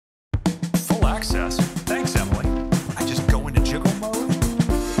access. Thanks, Emily. I just go into jiggle mode.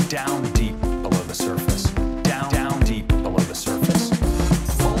 Down deep below the surface. Down deep below the surface.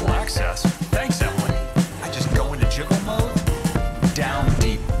 Full access. Thanks, Emily. I just go into jiggle mode. Down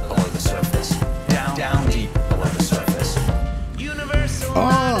deep below the surface. Down deep below the surface.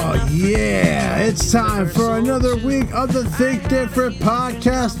 Oh, yeah. It's time for another week of the Think Different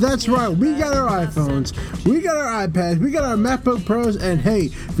podcast. That's right. We got our iPhones. We got our iPads. We got our MacBook Pros. And hey,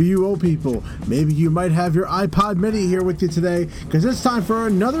 for you old people, maybe you might have your iPod Mini here with you today because it's time for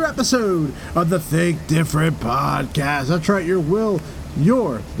another episode of the Think Different podcast. That's right. Your Will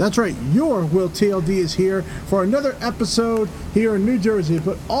TLD is here for another episode here in New Jersey,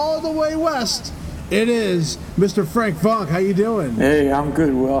 but all the way west. It is Mr. Frank Funk. How you doing? Hey, I'm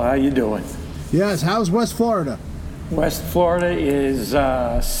good, Will. How you doing? Yes. How's West Florida? West Florida is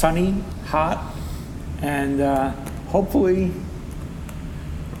sunny, hot, and hopefully,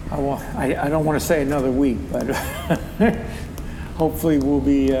 I don't want to say another week, but hopefully we'll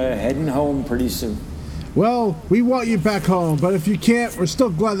be heading home pretty soon. Well, we want you back home, but if you can't, we're still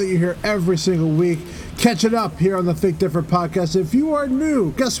glad that you're here every single week. Catch it up here on the Think Different podcast. If you are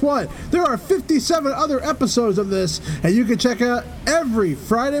new, guess what? There are 57 other episodes of this, and you can check out every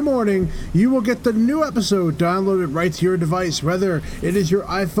Friday morning. You will get the new episode downloaded right to your device, whether it is your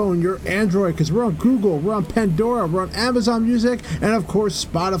iPhone, your Android, because we're on Google, we're on Pandora, we're on Amazon Music, and of course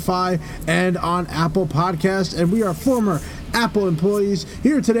Spotify and on Apple Podcasts, and we are former Apple employees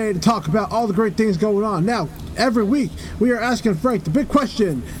here today to talk about all the great things going on. Now, every week, we are asking Frank the big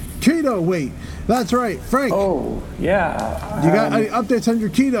question, keto weight. That's right, Frank. Oh, yeah. You got any updates on your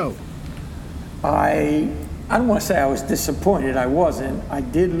keto? I don't want to say I was disappointed. I wasn't. I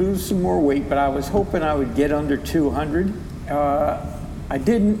did lose some more weight, but I was hoping I would get under 200. I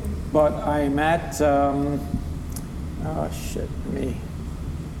didn't, but I'm at,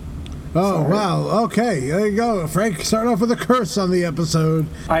 Oh, wow. Okay, there you go. Frank, start off with a curse on the episode.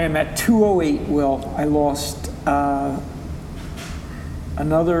 I am at 208, Will. I lost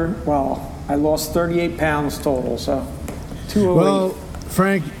I lost 38 pounds total, so 208. Well,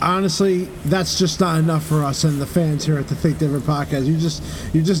 Frank, honestly, that's just not enough for us and the fans here at the Think Different podcast.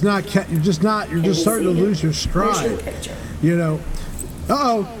 You're just starting to lose your stride. You know.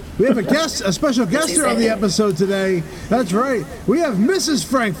 Uh-oh. We have a special guest here on the episode today. That's right. We have Mrs.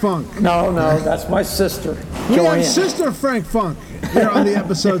 Frank Funk. No, that's my sister, We Joanne. have Sister Frank Funk here on the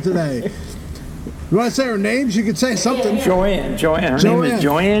episode today. You want to say her name? She could say something. Joanne. Her name is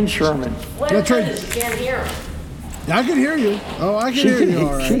Joanne Sherman. That's right. You can't hear him. I can hear you. Oh, I can hear you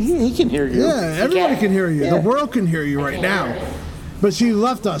all right. He can hear you. Yeah, everybody can hear you. The world can hear you right now. But she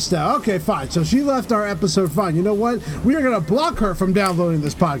left us now. Okay, fine. So she left our episode. Fine. You know what? We are going to block her from downloading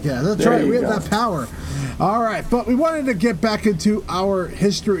this podcast. That's right. We have that power. All right. But we wanted to get back into our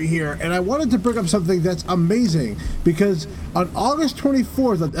history here. And I wanted to bring up something that's amazing. Because on August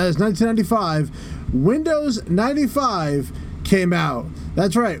 24th, as 1995, Windows 95 came out.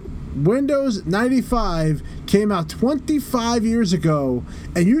 That's right. Windows 95 came out 25 years ago.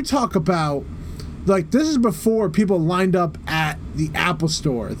 And you talk about, like, this is before people lined up at the Apple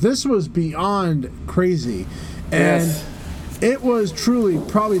Store. This was beyond crazy. And Yes. It was truly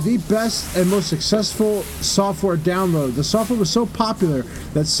probably the best and most successful software download. The software was so popular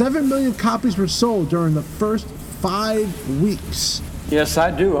that 7 million copies were sold during the first 5 weeks. Yes,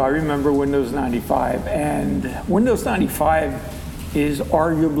 I do. I remember Windows 95. And Windows 95 is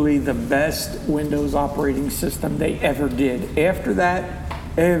arguably the best Windows operating system they ever did. After that,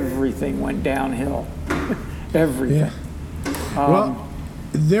 everything went downhill. Everything. Yeah. Well,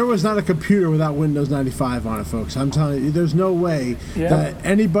 there was not a computer without Windows 95 on it, folks. I'm telling you, there's no way that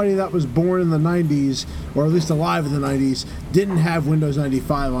anybody that was born in the 90s, or at least alive in the 90s, didn't have Windows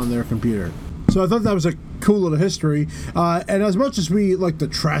 95 on their computer. So I thought that was a cool little history. And as much as we like to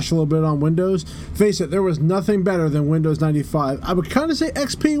trash a little bit on Windows, face it, there was nothing better than Windows 95. I would kind of say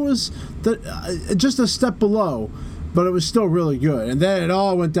XP was just a step below, but it was still really good. And then it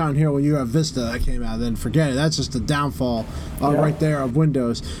all went down here when you have Vista that came out. Then forget it. That's just the downfall right there of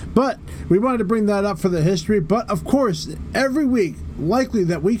Windows. But we wanted to bring that up for the history. But of course, every week, likely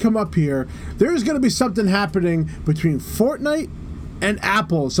that we come up here, there's going to be something happening between Fortnite and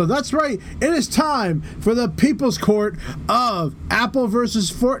Apple. So that's right. It is time for the People's Court of Apple versus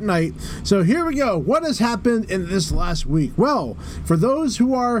Fortnite. So here we go. What has happened in this last week? Well, for those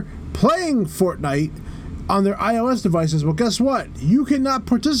who are playing Fortnite on their iOS devices, well, guess what? You cannot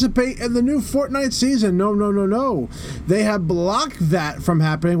participate in the new Fortnite season. No. They have blocked that from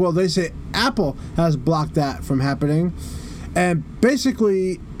happening. Well, they say Apple has blocked that from happening. And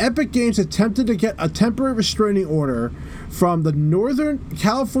basically, Epic Games attempted to get a temporary restraining order from the Northern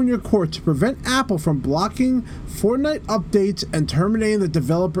California court to prevent Apple from blocking Fortnite updates and terminating the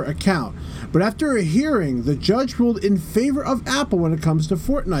developer account. But after a hearing, the judge ruled in favor of Apple when it comes to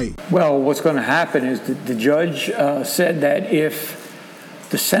Fortnite. Well, what's going to happen is the judge said that if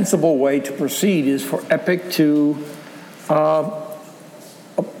the sensible way to proceed is for Epic to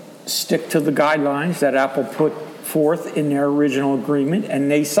stick to the guidelines that Apple put forth in their original agreement,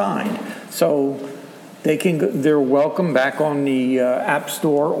 and they signed. So they're welcome back on the App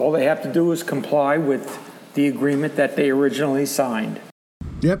Store. All they have to do is comply with the agreement that they originally signed.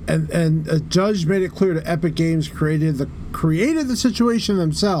 Yep, and a judge made it clear that Epic Games created the situation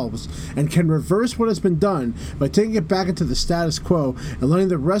themselves and can reverse what has been done by taking it back into the status quo and letting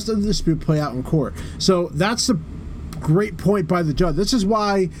the rest of the dispute play out in court. So that's the great point by the judge. This is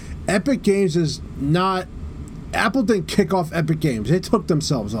why Epic Games is not... Apple didn't kick off Epic Games. They took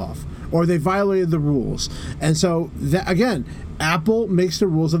themselves off, or they violated the rules. And so, again, Apple makes the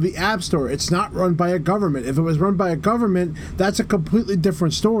rules of the App Store. It's not run by a government. If it was run by a government, that's a completely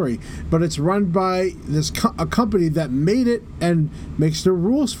different story. But it's run by a company that made it and makes the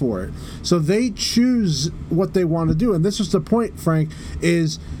rules for it. So they choose what they want to do. And this is the point, Frank,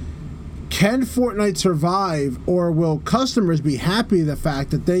 is... Can Fortnite survive, or will customers be happy the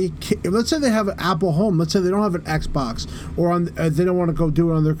fact that let's say they have an Apple Home, let's say they don't have an Xbox, or they don't want to go do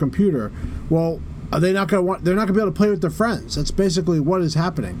it on their computer. Well, they're not going to be able to play with their friends. That's basically what is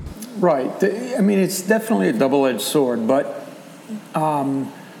happening. Right. I mean, it's definitely a double-edged sword, but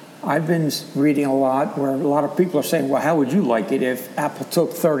I've been reading a lot where a lot of people are saying, well, how would you like it if Apple took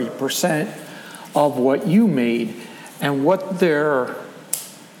 30% of what you made? And what they're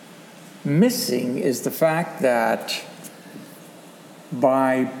missing is the fact that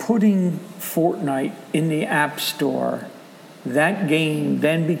by putting Fortnite in the App Store, that game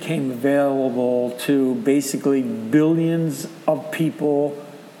then became available to basically billions of people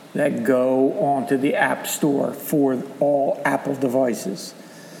that go onto the App Store for all Apple devices.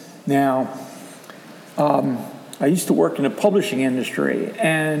 Now, I used to work in the publishing industry,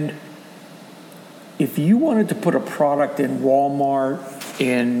 and if you wanted to put a product in Walmart,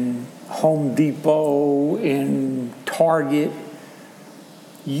 in Home Depot, in Target,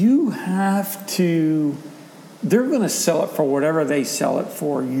 you have to, they're going to sell it for whatever they sell it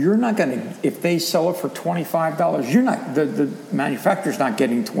for. You're not going to, if they sell it for $25, you're not, the manufacturer's not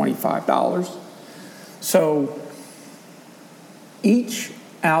getting $25. So each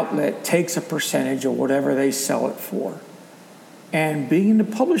outlet takes a percentage of whatever they sell it for. And being in the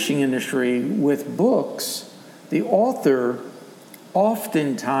publishing industry with books, the author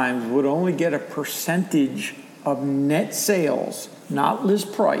oftentimes would only get a percentage of net sales, not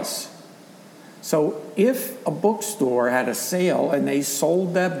list price. So if a bookstore had a sale and they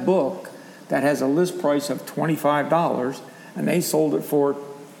sold that book that has a list price of $25 and they sold it for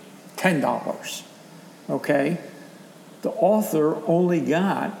 $10, okay, the author only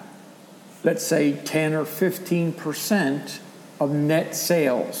got, let's say, 10 or 15% of net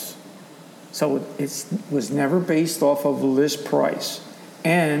sales. So it was never based off of list price.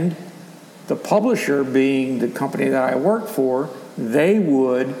 And the publisher, being the company that I worked for, they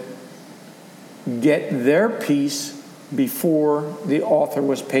would get their piece before the author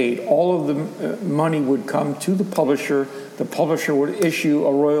was paid. All of the money would come to the publisher. The publisher would issue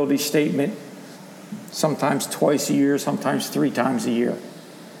a royalty statement, sometimes twice a year, sometimes 3 times a year.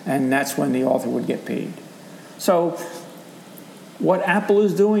 And that's when the author would get paid. So what Apple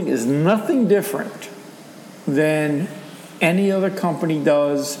is doing is nothing different than any other company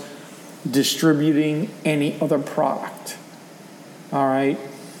does distributing any other product. All right?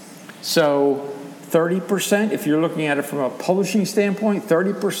 So 30%, if you're looking at it from a publishing standpoint,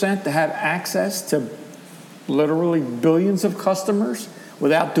 30% to have access to literally billions of customers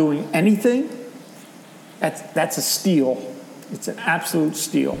without doing anything, that's a steal. It's an absolute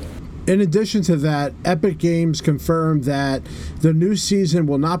steal. In addition to that, Epic Games confirmed that the new season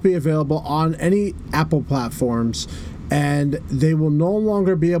will not be available on any Apple platforms, and they will no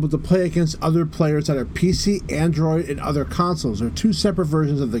longer be able to play against other players that are PC, Android, and other consoles. There are 2 separate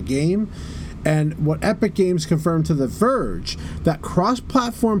versions of the game. And what Epic Games confirmed to The Verge, that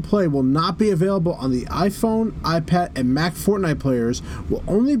cross-platform play will not be available on the iPhone, iPad, and Mac Fortnite players will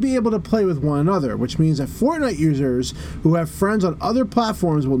only be able to play with one another, which means that Fortnite users who have friends on other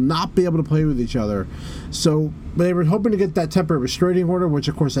platforms will not be able to play with each other. So they were hoping to get that temporary restraining order, which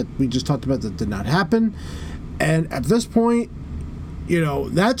of course that we just talked about, that did not happen. And at this point,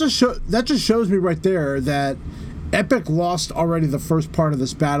 that just shows me right there that Epic lost already the first part of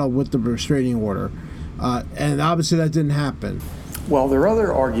this battle with the restraining order. And obviously that didn't happen. Well, their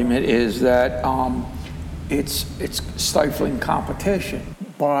other argument is that it's stifling competition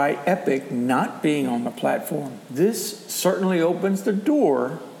by Epic not being on the platform. This certainly opens the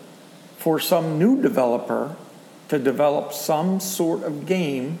door for some new developer to develop some sort of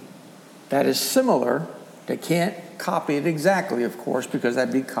game that is similar. They can't copy it exactly, of course, because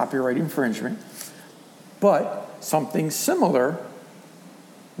that'd be copyright infringement, but something similar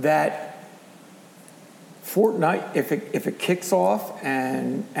that Fortnite, if it kicks off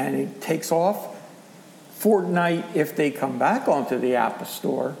and it takes off, Fortnite, if they come back onto the App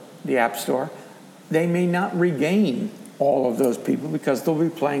Store, they may not regain all of those people because they'll be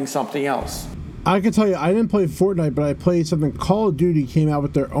playing something else. I can tell you, I didn't play Fortnite, but I played something. Call of Duty came out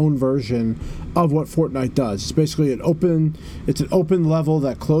with their own version of what Fortnite does. It's basically an open level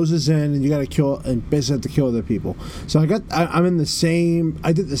that closes in, and you got to kill and basically have to kill other people. So I did the same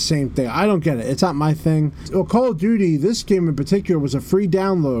thing. I don't get it. It's not my thing. Well, Call of Duty, this game in particular, was a free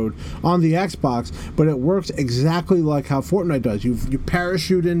download on the Xbox, but it works exactly like how Fortnite does. You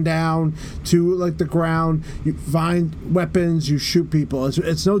parachute in down to like the ground, you find weapons, you shoot people.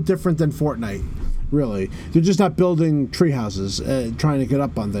 It's no different than Fortnite. Really, they're just not building tree houses, trying to get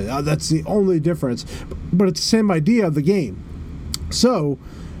up on them. That's the only difference, but it's the same idea of the game. So,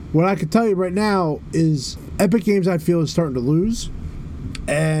 what I can tell you right now is Epic Games, I feel, is starting to lose,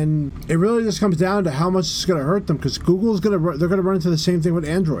 and it really just comes down to how much it's going to hurt them, because they're going to run into the same thing with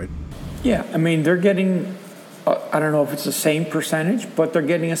Android. Yeah, I mean, they're getting, I don't know if it's the same percentage, but they're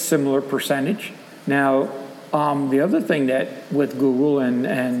getting a similar percentage. Now, the other thing that with Google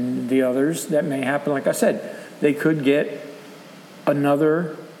and the others that may happen, like I said, they could get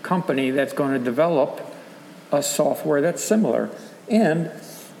another company that's going to develop a software that's similar. And,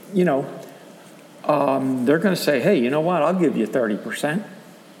 they're going to say, hey, you know what, I'll give you 30%.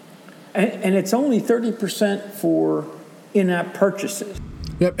 And it's only 30% for in-app purchases.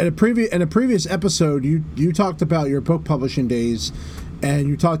 Yep. In a previous episode, you talked about your book publishing days, and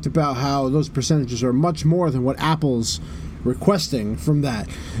you talked about how those percentages are much more than what Apple's requesting from that.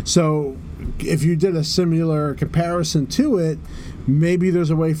 So if you did a similar comparison to it, maybe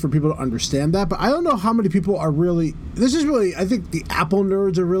there's a way for people to understand that. But I don't know how many people are really... I think the Apple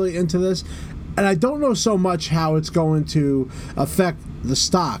nerds are really into this. And I don't know so much how it's going to affect the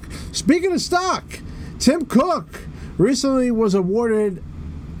stock. Speaking of stock, Tim Cook recently was awarded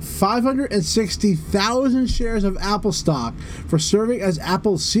 560,000 shares of Apple stock for serving as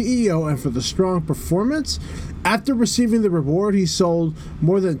Apple's CEO and for the strong performance. After receiving the reward, he sold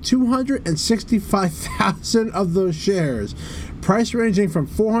more than 265,000 of those shares, price ranging from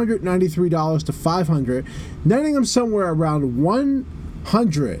 $493 to $500, netting him somewhere around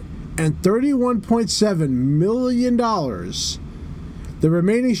 $131.7 million. The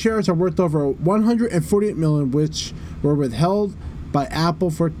remaining shares are worth over $148 million, which were withheld by Apple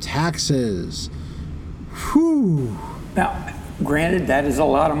for taxes. Whew. Now, granted, that is a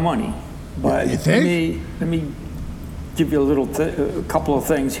lot of money, but you think? Let me give you a couple of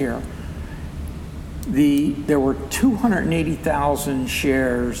things here. There were 280,000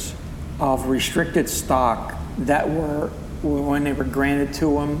 shares of restricted stock that were, when they were granted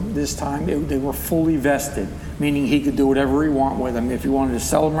to him this time, they were fully vested, meaning he could do whatever he wanted with them. If he wanted to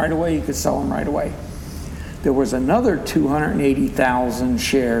sell them right away, he could sell them right away. There was another 280,000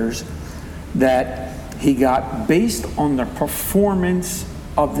 shares that he got based on the performance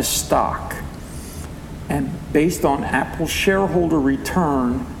of the stock and based on Apple's shareholder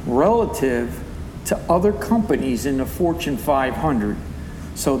return relative to other companies in the Fortune 500.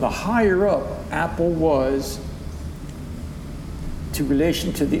 So the higher up Apple was in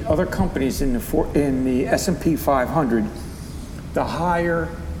relation to the other companies in the S&P 500, the higher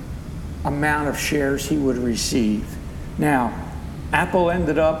amount of shares he would receive. Now, Apple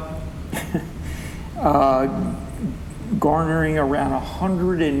ended up garnering around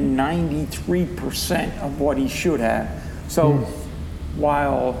 193% of what he should have. So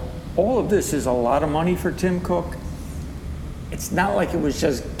while all of this is a lot of money for Tim Cook, it's not like it was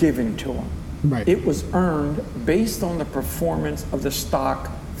just given to him. Right. It was earned based on the performance of the stock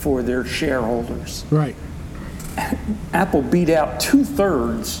for their shareholders. Right. Apple beat out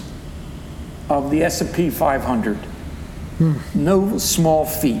 2/3 of the S&P 500. No small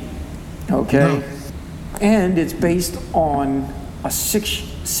feat, okay? No. And it's based on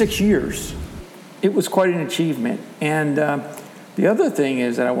six years. It was quite an achievement. And the other thing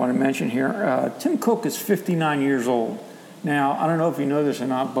is that I want to mention here, Tim Cook is 59 years old. Now, I don't know if you know this or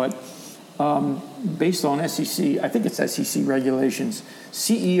not, but based on SEC, I think it's SEC regulations,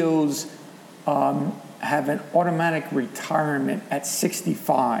 CEOs have an automatic retirement at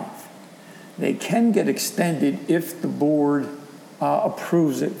 65. They can get extended if the board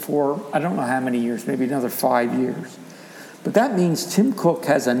approves it for, I don't know how many years, maybe another 5 years. But that means Tim Cook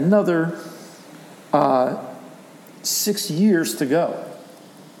has another 6 years to go.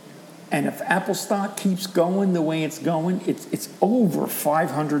 And if Apple stock keeps going the way it's going, it's over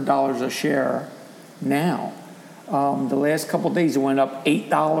 $500 a share now. The last couple of days it went up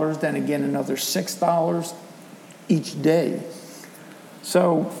 $8, then again another $6 each day.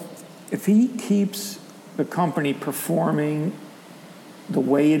 So if he keeps the company performing the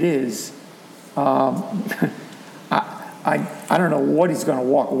way it is, I don't know what he's going to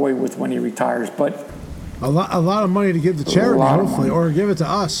walk away with when he retires, but a lot of money to give to charity, hopefully, or give it to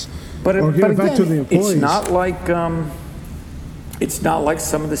us, or give it back to the employees. It's not like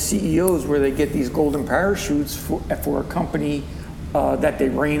some of the CEOs where they get these golden parachutes for a company that they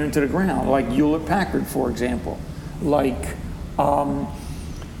ran into the ground, like Hewlett-Packard, for example, like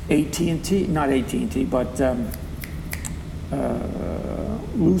AT&T, not AT&T, but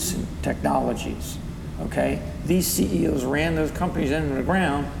Lucent Technologies. Okay, these CEOs ran those companies into the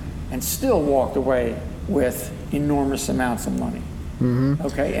ground and still walked away with enormous amounts of money. Mm-hmm.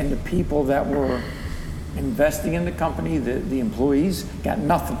 Okay, and the people that were investing in the company, the employees, got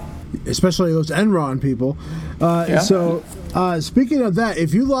nothing. Especially those Enron people. So, speaking of that,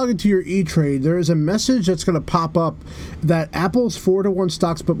 if you log into your E-Trade, there is a message that's going to pop up that Apple's 4-to-1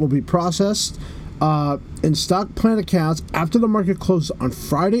 stock split will be processed in stock plan accounts after the market closes on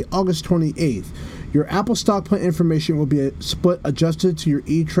Friday, August 28th. Your Apple stock plan information will be split adjusted to your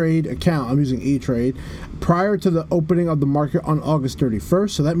E-Trade account. I'm using E-Trade prior to the opening of the market on August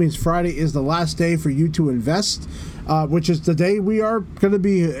 31st. So that means Friday is the last day for you to invest, which is the day we are going to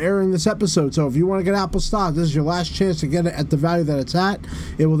be airing this episode. So if you want to get Apple stock, this is your last chance to get it at the value that it's at.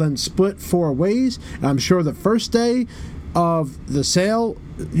 It will then split 4 ways. And I'm sure the first day of the sale,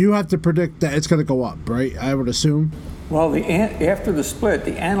 you have to predict that it's going to go up, right? I would assume. Well, after the split,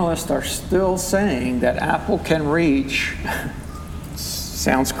 the analysts are still saying that Apple can reach,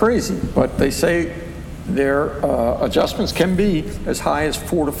 sounds crazy, but they say their adjustments can be as high as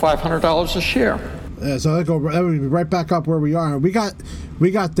 $400 to $500 a share. Yeah, so that would be right back up where we are. We got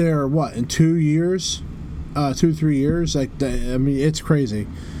there, what, in 2 years, 2-3 years? I mean, it's crazy.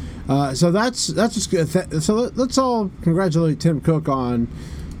 So that's just good. So let's all congratulate Tim Cook on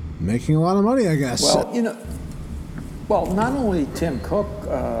making a lot of money, I guess. Well, not only Tim Cook,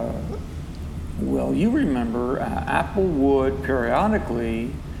 you remember Apple would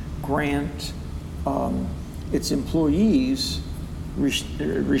periodically grant its employees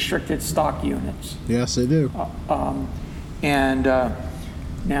restricted stock units. Yes, they do.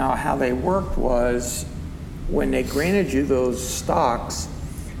 Now how they worked was when they granted you those stocks,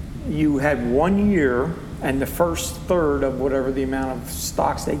 you had 1 year, and the first third of whatever the amount of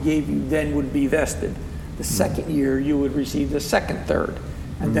stocks they gave you then would be vested. The second year, you would receive the second third.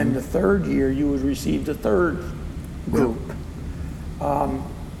 And then the third year, you would receive the third group.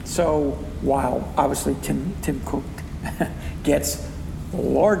 So while obviously Tim Cook gets the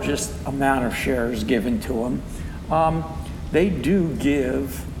largest amount of shares given to him, they do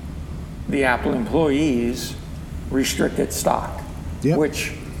give the Apple employees restricted stock,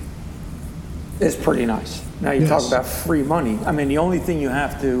 which is pretty nice. Now you talk about free money. I mean, the only thing you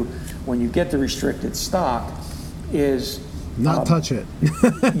have to, when you get the restricted stock, is not touch it.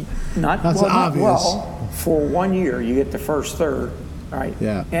 That's obvious. Well, for 1 year you get the first third, right?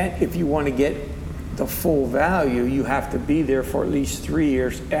 Yeah. And if you want to get the full value, you have to be there for at least 3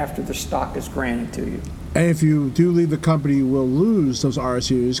 years after the stock is granted to you. And if you do leave the company, you will lose those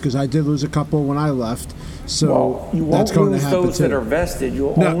RSUs, because I did lose a couple when I left. So you won't that's going lose to happen those too. that are vested.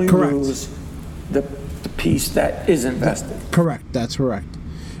 You'll only lose the piece that isn't vested. Correct. That's correct.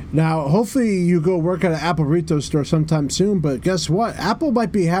 Now, hopefully you go work at an Apple retail store sometime soon, but guess what? Apple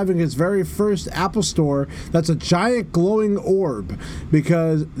might be having its very first Apple store that's a giant glowing orb,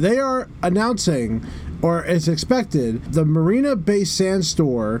 because they are announcing, or it's expected, the Marina Bay Sands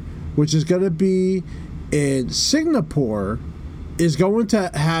store, which is going to be in Singapore, is going to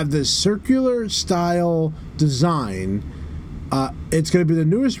have this circular style design. It's going to be the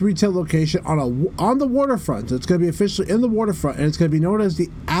newest retail location on the waterfront. It's going to be officially in the waterfront, and it's going to be known as the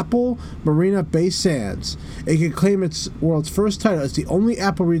Apple Marina Bay Sands. It can claim its world's first title. It's the only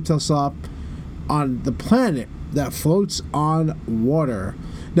Apple retail shop on the planet that floats on water.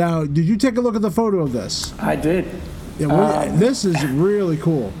 Now, did you take a look at the photo of this? I did. This is really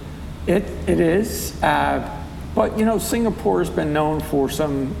cool. It is. But, Singapore has been known for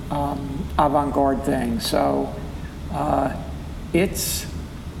some avant-garde things. So it's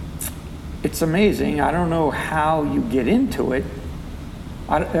amazing. I don't know how you get into it.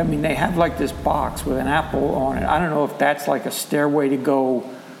 I mean, they have like this box with an Apple on it. I don't know if that's like a stairway to go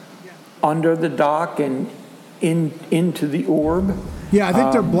under the dock and into the orb. Yeah, I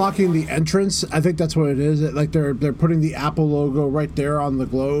think they're blocking the entrance. I think that's what it is. Like they're putting the Apple logo right there on the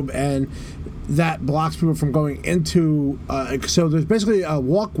globe, and that blocks people from going into. So there's basically a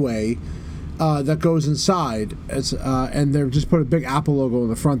walkway that goes inside, and they've just put a big Apple logo in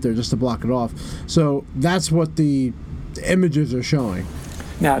the front there just to block it off. So that's what the images are showing.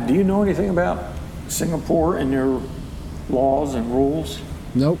 Now, do you know anything about Singapore and their laws and rules?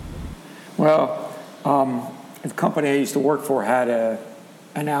 Nope. Well, the company I used to work for had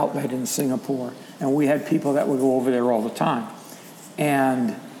an outlet in Singapore, and we had people that would go over there all the time.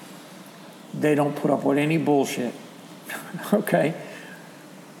 And they don't put up with any bullshit, okay?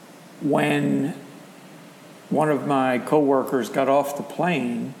 When one of my coworkers got off the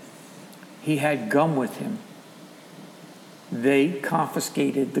plane, he had gum with him. They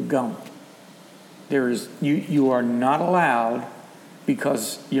confiscated the gum. You are not allowed,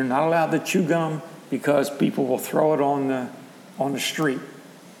 because you're not allowed to chew gum, because people will throw it on the street.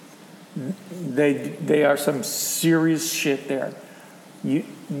 They are some serious shit there. You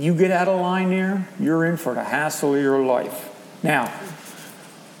get out of line there, you're in for the hassle of your life. Now,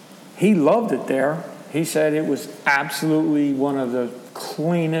 he loved it there. He said it was absolutely one of the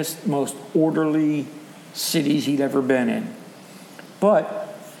cleanest, most orderly cities he'd ever been in.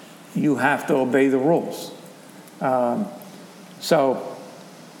 But you have to obey the rules. So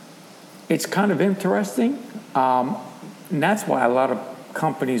it's kind of interesting. And that's why a lot of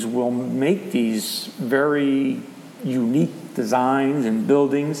companies will make these very unique designs and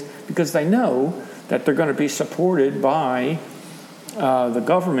buildings, because they know that they're going to be supported by the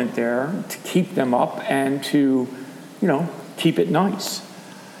government there to keep them up and to, keep it nice.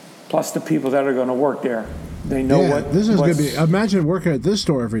 Plus the people that are going to work there. They know what this is going to be. Imagine working at this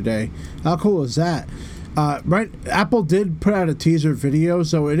store every day. How cool is that? Right, Apple did put out a teaser video,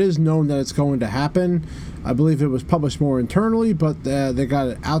 so it is known that it's going to happen. I believe it was published more internally, but they got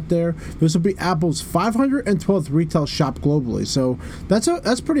it out there. This will be Apple's 512th retail shop globally, so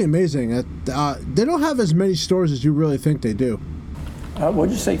that's pretty amazing. They don't have as many stores as you really think they do. What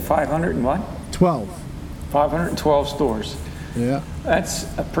did you say, 500 and what? 12. 512 stores. Yeah. That's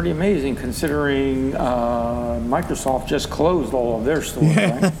pretty amazing, considering Microsoft just closed all of their stores,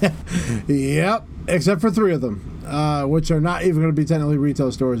 right? Yep, except for 3 of them, which are not even going to be technically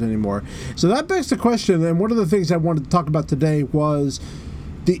retail stores anymore. So that begs the question, and one of the things I wanted to talk about today was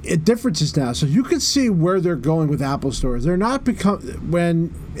the differences now. So you can see where they're going with Apple stores. They're not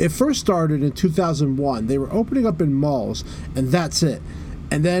when it first started in 2001, they were opening up in malls, and that's it.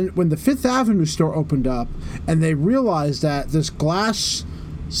 And then when the Fifth Avenue store opened up, and they realized that this glass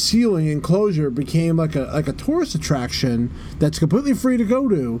ceiling enclosure became like a tourist attraction that's completely free to go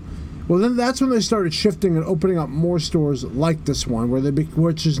to, well, then that's when they started shifting and opening up more stores like this one,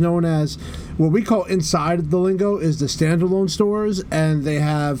 which is known as, what we call inside the lingo is the standalone stores, and they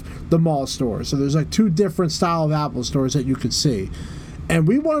have the mall stores. So there's like 2 different style of Apple stores that you could see. And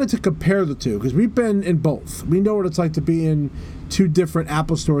we wanted to compare the 2 because we've been in both. We know what it's like to be in 2 different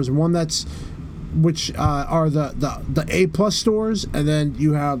Apple stores. One which are the A+ stores, and then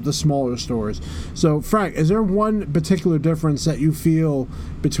you have the smaller stores. So, Frank, is there one particular difference that you feel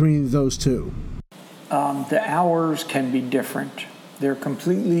between those 2? The hours can be different. They're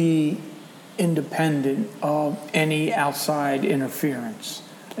completely independent of any outside interference.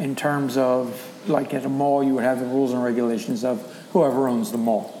 In terms of, like at a mall, you would have the rules and regulations of whoever owns the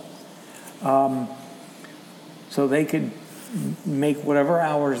mall. So they could make whatever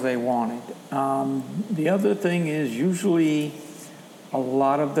hours they wanted. The other thing is, usually a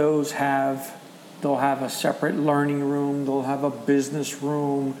lot of those they'll have a separate learning room, they'll have a business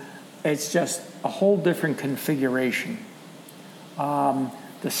room. It's just a whole different configuration.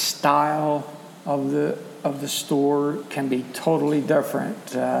 The style of the store can be totally different.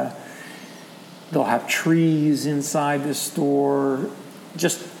 They'll have trees inside the store,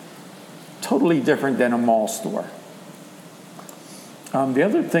 just totally different than a mall store. The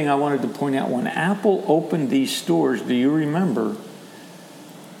other thing I wanted to point out, when Apple opened these stores, do you remember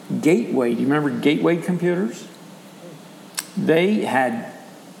Gateway? Do you remember Gateway Computers? They had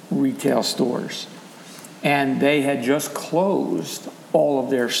retail stores, and they had just closed all of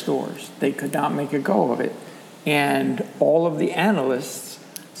their stores. They could not make a go of it. And all of the analysts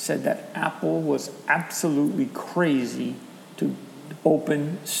said that Apple was absolutely crazy to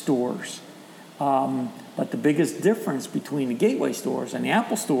open stores. But the biggest difference between the Gateway stores and the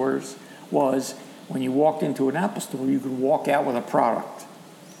Apple stores was when you walked into an Apple store, you could walk out with a product.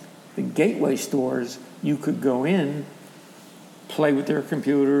 The Gateway stores, you could go in, play with their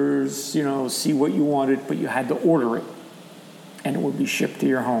computers, see what you wanted, but you had to order it, and it would be shipped to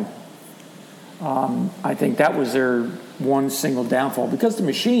your home. I think that was their one single downfall, because the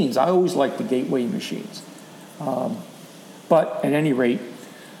machines, I always liked the gateway machines. But at any rate,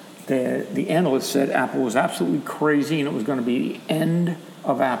 the analyst said Apple was absolutely crazy and it was going to be the end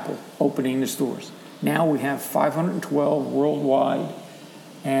of Apple opening the stores. Now we have 512 worldwide,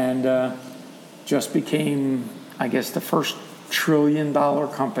 and just became, I guess, the first $1 trillion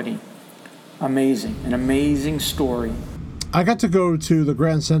company. Amazing, an amazing story. I got to go to the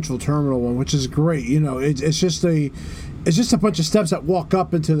Grand Central Terminal one, which is great. It's just a bunch of steps that walk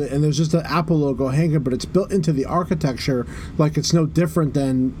up into and there's just an Apple logo hanging, but it's built into the architecture like it's no different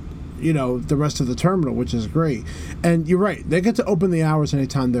than the rest of the terminal, which is great. And you're right, they get to open the hours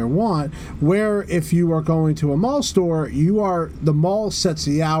anytime they want, where if you are going to a mall store, the mall sets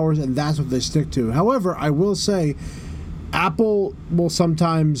the hours and that's what they stick to. However, I will say Apple will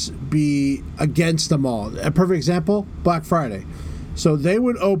sometimes be against the mall. A perfect example, Black Friday. So they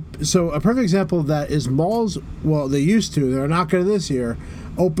would so a perfect example of that is malls, well, they used to, they're not going to this year,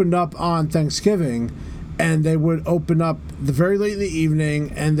 opened up on Thanksgiving, and they would open up very late in the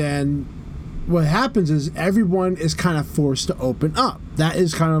evening, and then what happens is everyone is kind of forced to open up. That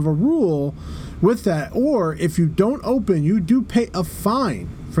is kind of a rule with that. Or if you don't open, you do pay a fine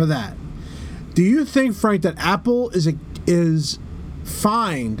for that. Do you think, Frank, that Apple is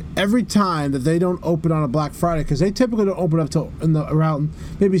fined every time that they don't open on a Black Friday? Because they typically don't open up till around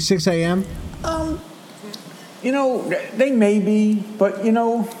maybe 6 a.m.? They may be, but,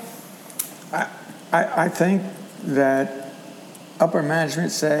 I think that upper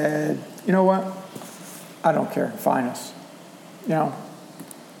management said, you know what, I don't care, fine us.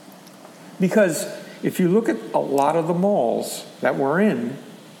 Because if you look at a lot of the malls that we're in,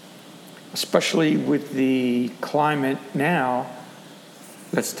 especially with the climate now,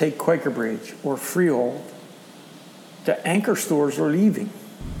 let's take Quaker Bridge or Freehold, the anchor stores are leaving.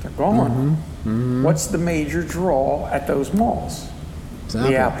 They're gone. Mm-hmm. Mm-hmm. What's the major draw at those malls?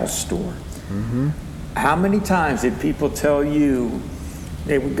 The Apple Store. Mm-hmm. How many times did people tell you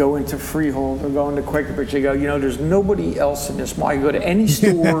they would go into Freehold or go into Quaker Bridge? They go, there's nobody else in this mall. You go to any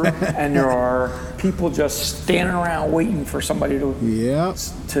store and there are people just standing around waiting for somebody to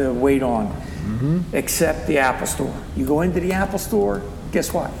wait on, mm-hmm. except the Apple Store. You go into the Apple Store,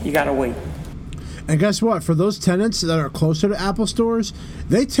 guess what? You got to wait. And guess what? For those tenants that are closer to Apple stores,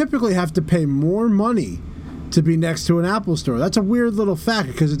 they typically have to pay more money to be next to an Apple store. That's a weird little fact,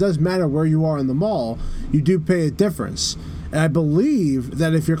 because it does matter where you are in the mall. You do pay a difference. And I believe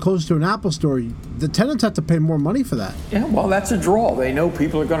that if you're close to an Apple store, the tenants have to pay more money for that. Yeah, well, that's a draw. They know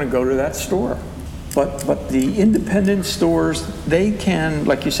people are going to go to that store. But the independent stores, they can,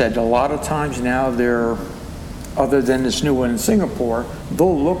 like you said, a lot of times now they're, other than this new one in Singapore,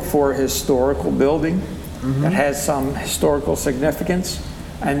 they'll look for a historical building mm-hmm. that has some historical significance,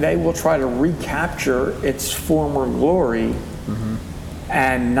 and they will try to recapture its former glory mm-hmm.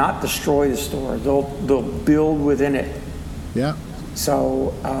 and not destroy the store. They'll build within it. Yeah.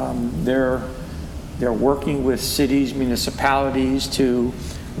 So they're working with cities, municipalities to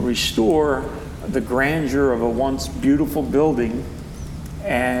restore the grandeur of a once beautiful building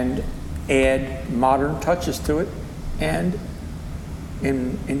and add modern touches to it, and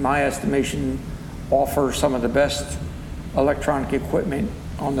in my estimation, offer some of the best electronic equipment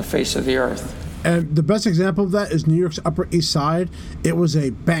on the face of the earth. And the best example of that is New York's Upper East Side. It was a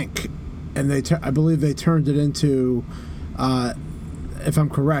bank, and I believe they turned it into, if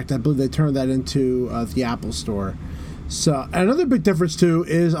I'm correct, I believe they turned that into the Apple Store. So another big difference too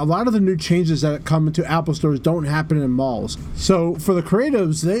is a lot of the new changes that come into Apple stores don't happen in malls. So for the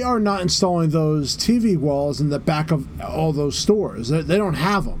creatives, they are not installing those TV walls in the back of all those stores. They don't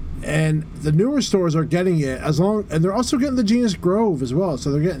have them. And the newer stores are getting it and they're also getting the Genius Grove as well.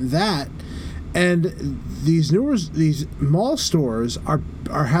 So they're getting that. And these mall stores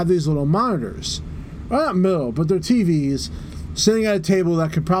have these little monitors. Well, not middle, but they're TVs sitting at a table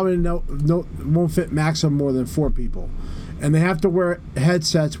that could probably won't fit maximum more than 4 people. And they have to wear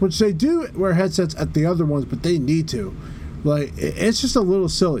headsets, which they do wear headsets at the other ones, but they need to. Like, it's just a little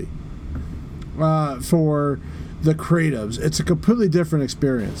silly for the creatives. It's a completely different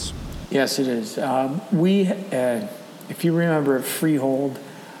experience. Yes, it is. If you remember at Freehold,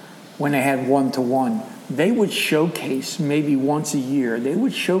 when they had one-to-one, they would showcase maybe once a year. They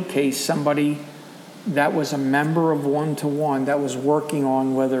would showcase somebody that was a member of one-to-one that was working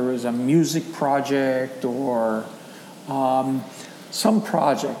on whether it was a music project or some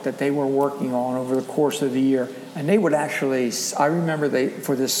project that they were working on over the course of the year. And they would actually, I remember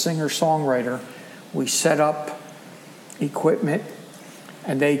for this singer-songwriter, we set up equipment,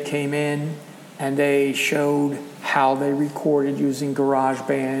 and they came in and they showed how they recorded using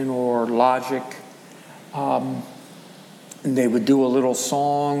GarageBand or Logic. And they would do a little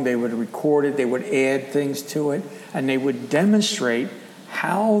song, they would record it, they would add things to it, and they would demonstrate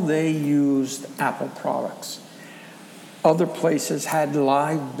how they used Apple products. Other places had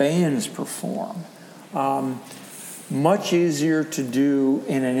live bands perform. Much easier to do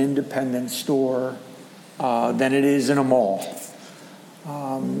in an independent store than it is in a mall.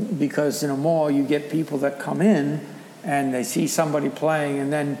 Because in a mall, you get people that come in and they see somebody playing,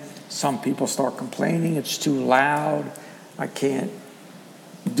 and then some people start complaining, it's too loud, I can't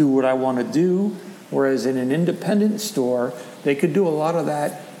do what I want to do. Whereas in an independent store, they could do a lot of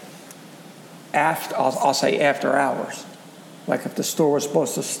that after, I'll say after hours. Like if the store was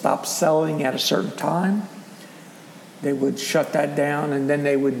supposed to stop selling at a certain time, they would shut that down, and then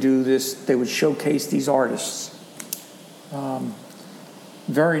they would do this, they would showcase these artists.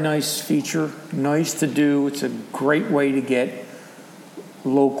 Very nice feature, nice to do. It's a great way to get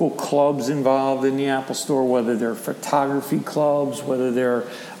local clubs involved in the Apple Store, whether they're photography clubs, whether they're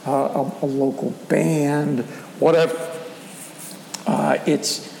a local band, whatever.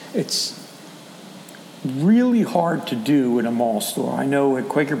 It's really hard to do in a mall store. I know at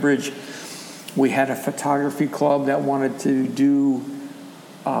Quaker Bridge, we had a photography club that wanted to do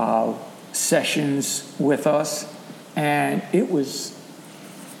sessions with us, and it was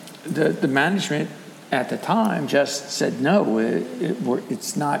the management at the time just said no,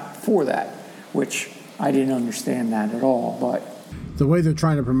 it's not for that, which I didn't understand that at all. But the way they're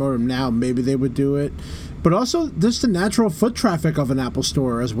trying to promote them now, maybe they would do it. But also just the natural foot traffic of an Apple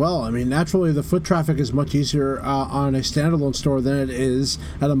store as well. I mean, naturally the foot traffic is much easier on a standalone store than it is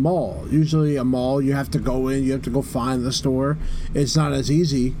at a mall. Usually a mall, you have to go in, you have to go find the store. It's not as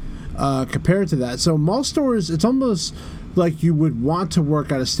easy compared to that. So mall stores, it's almost like you would want to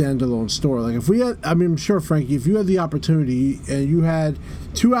work at a standalone store. Like if we had, I mean, I'm sure, Frankie, if you had the opportunity and you had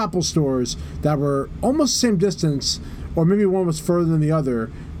two Apple stores that were almost the same distance, or maybe one was further than the other,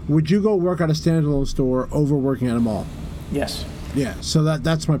 would you go work at a standalone store over working at a mall? yes. Yeah, so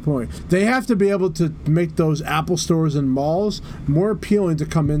that's my point. They have to be able to make those Apple stores and malls more appealing to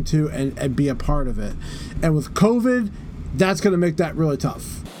come into and be a part of it. And with COVID, that's going to make that really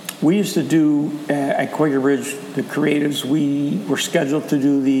tough. We used to do, at Quaker Bridge, the creatives, we were scheduled to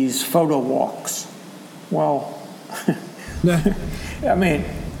do these photo walks. Well, I mean,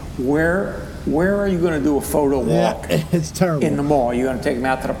 where are you going to do a photo walk? Yeah, it's terrible. In the mall? You're going to take them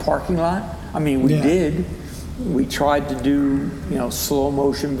out to the parking lot? I mean, we did. We tried to do, slow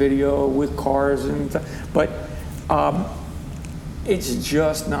motion video with cars but it's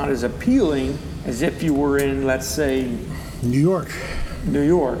just not as appealing as if you were in, let's say, New York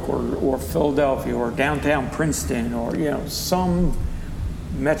or Philadelphia or downtown Princeton or some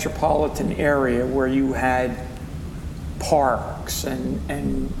metropolitan area where you had parks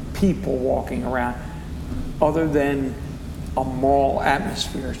and people walking around. Other than a mall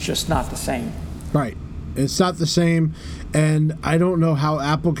atmosphere, it's just not the same. Right. It's not the same, and I don't know how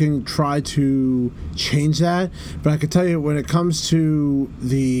Apple can try to change that, but I can tell you when it comes to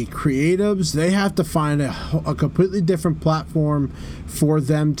the creatives, they have to find a completely different platform for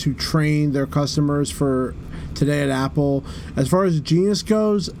them to train their customers for today at Apple. As far as Genius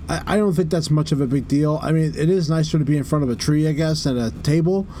goes, I don't think that's much of a big deal. I mean, it is nicer to be in front of a tree, I guess, than a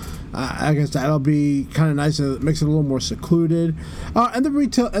table. I guess that'll be kind of nice, and it makes it a little more secluded. And the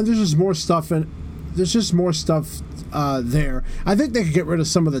retail, and there's just more stuff there. I think they could get rid of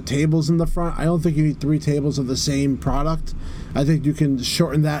some of the tables in the front. I don't think you need 3 tables of the same product. I think you can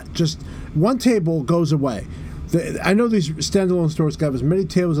shorten that. Just one table goes away. I know these standalone stores have as many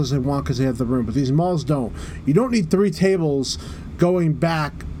tables as they want because they have the room, but these malls don't. You don't need 3 tables going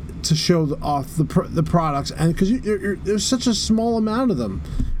back to show off the products, and because there's such a small amount of them.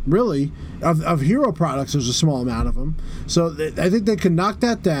 Really, of hero products, there's a small amount of them. So I think they can knock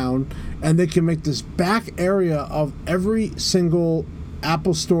that down, and they can make this back area of every single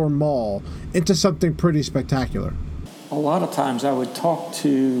Apple Store mall into something pretty spectacular. A lot of times I would talk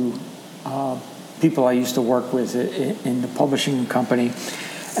to people I used to work with in the publishing company,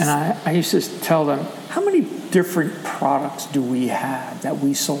 and I used to tell them, how many different products do we have that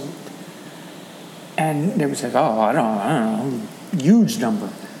we sold? And they would say, I don't know, huge number.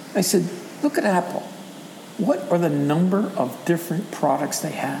 I said, look at Apple. What are the number of different products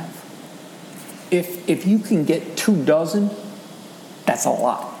they have? If you can get 24, that's a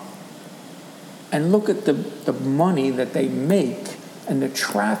lot. And look at the money that they make and the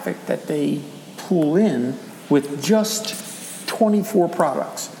traffic that they pull in with just 24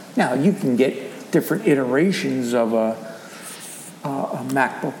 products. Now, you can get different iterations of a a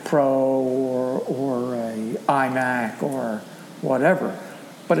MacBook Pro or a iMac or whatever.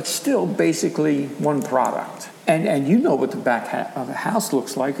 But it's still basically one product. And you know what the back of a house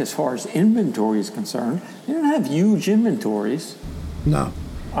looks like as far as inventory is concerned. They don't have huge inventories. No.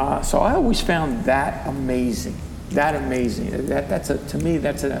 So I always found that amazing. To me,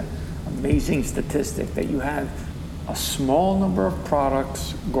 that's an amazing statistic that you have a small number of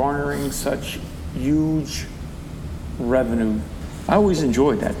products garnering such huge revenue. I always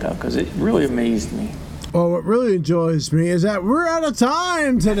enjoyed that, though, because it really amazed me. Well, what really enjoys me is that we're out of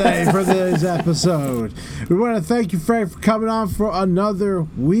time today for today's episode. We want to thank you, Frank, for coming on for another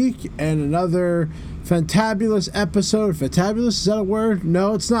week and another fantabulous episode. Fantabulous, is that a word?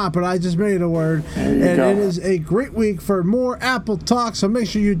 No, it's not, but I just made it a word. And it is a great week for more Apple Talk, so make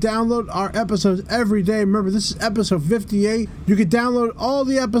sure you download our episodes every day. Remember, this is episode 58. You can download all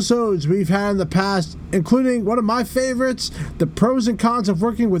the episodes we've had in the past, including one of my favorites, the pros and cons of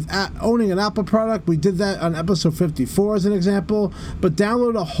working with owning an Apple product. We did that on episode 54 as an example, but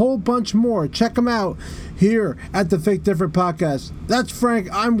download a whole bunch more. Check them out here at the Think Different Podcast. That's Frank.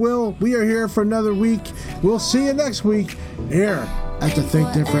 I'm Will. We are here for another week. We'll see you next week here at the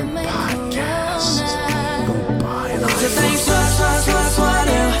Think Different Podcast. Go buy an iPhone.